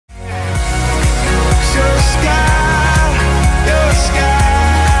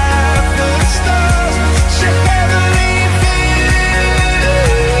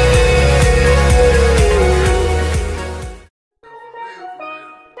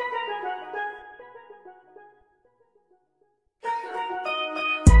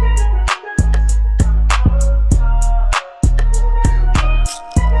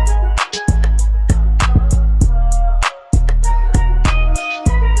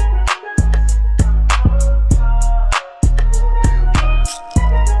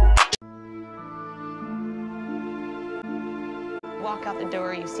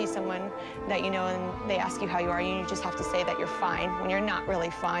they ask you how you are, you just have to say that you're fine when you're not really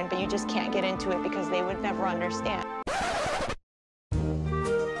fine, but you just can't get into it because they would never understand.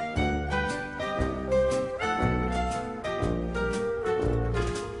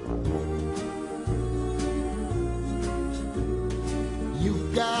 You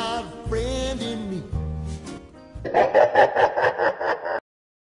got a friend in me.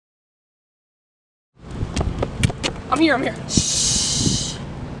 I'm here. Shh.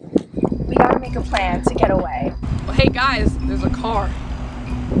 We gotta make a plan to get away. Well, hey guys, there's a car.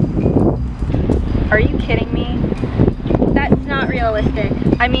 Are you kidding me? That's not realistic.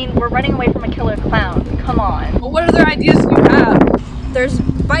 I mean, we're running away from a killer clown. Come on. Well, what other ideas do you have? There's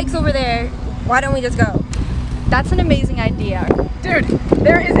bikes over there. Why don't we just go? That's an amazing idea. Dude,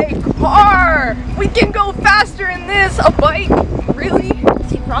 there is a car! We can go faster in this! A bike? Really?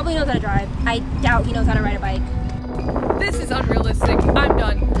 He probably knows how to drive. I doubt he knows how to ride a bike. This is unrealistic. I'm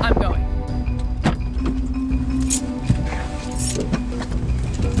done. I'm going.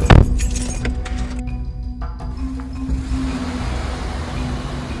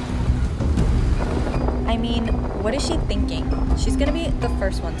 I mean, what is she thinking? She's gonna be the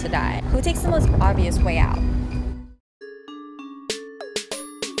first one to die. Who takes the most obvious way out?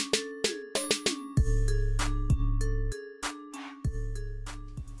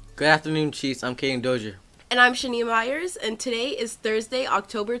 Good afternoon, Chiefs. I'm Caden Dozier. And I'm Shania Myers, and today is Thursday,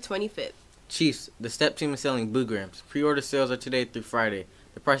 October 25th. Chiefs, the STEP team is selling Blue Grams. Pre-order sales are today through Friday.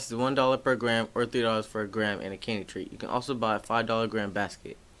 The price is $1 per gram or $3 for a gram and a candy treat. You can also buy a $5 gram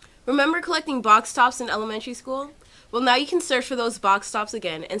basket. Remember collecting box tops in elementary school? Well, now you can search for those box tops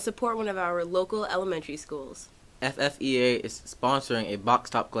again and support one of our local elementary schools. FFEA is sponsoring a box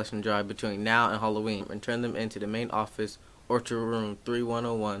top collection drive between now and Halloween. And turn them into the main office or to room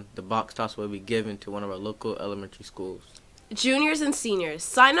 3101. The box tops will be given to one of our local elementary schools. Juniors and seniors,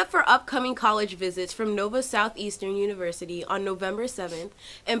 sign up for upcoming college visits from Nova Southeastern University on November 7th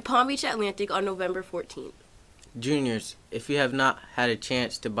and Palm Beach Atlantic on November 14th. Juniors, if you have not had a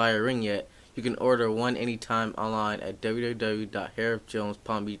chance to buy a ring yet, you can order one anytime online at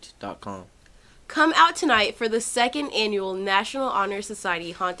www.harrifjonespalmbeach.com. Come out tonight for the second annual National Honor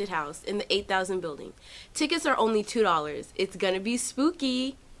Society Haunted House in the 8000 building. Tickets are only $2. It's gonna be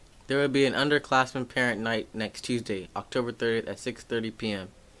spooky. There will be an underclassmen parent night next Tuesday, October 30th at 6:30 p.m.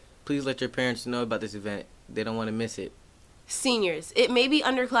 Please let your parents know about this event. They don't want to miss it. Seniors, it may be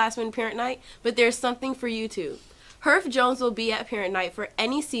underclassmen parent night, but there's something for you too. Herf Jones will be at parent night for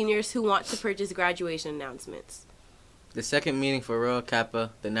any seniors who want to purchase graduation announcements. The second meeting for Royal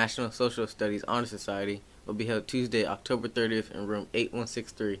Kappa, the National Social Studies Honor Society, will be held Tuesday, October 30th in room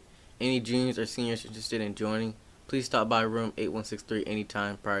 8163. Any juniors or seniors interested in joining, please stop by room 8163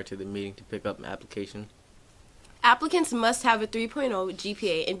 anytime prior to the meeting to pick up an application. Applicants must have a 3.0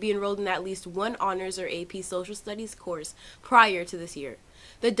 GPA and be enrolled in at least one honors or AP social studies course prior to this year.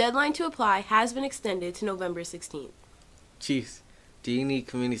 The deadline to apply has been extended to November 16th. Chiefs, do you need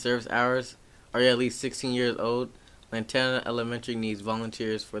community service hours? Are you at least 16 years old? Lantana Elementary needs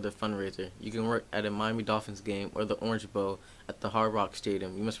volunteers for their fundraiser. You can work at a Miami Dolphins game or the Orange Bowl at the Hard Rock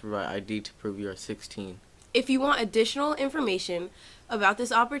Stadium. You must provide ID to prove you are 16. If you want additional information about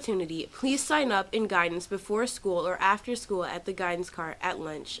this opportunity, please sign up in guidance before school or after school at the guidance cart at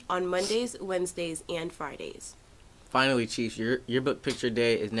lunch on Mondays, Wednesdays, and Fridays. Finally, Chiefs, your yearbook picture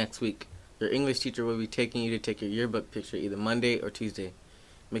day is next week. Your English teacher will be taking you to take your yearbook picture either Monday or Tuesday.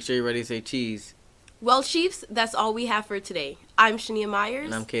 Make sure you're ready to say cheese. Well, Chiefs, that's all we have for today. I'm Shania Myers.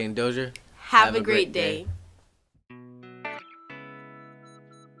 And I'm Caden Dozier. Have a great day.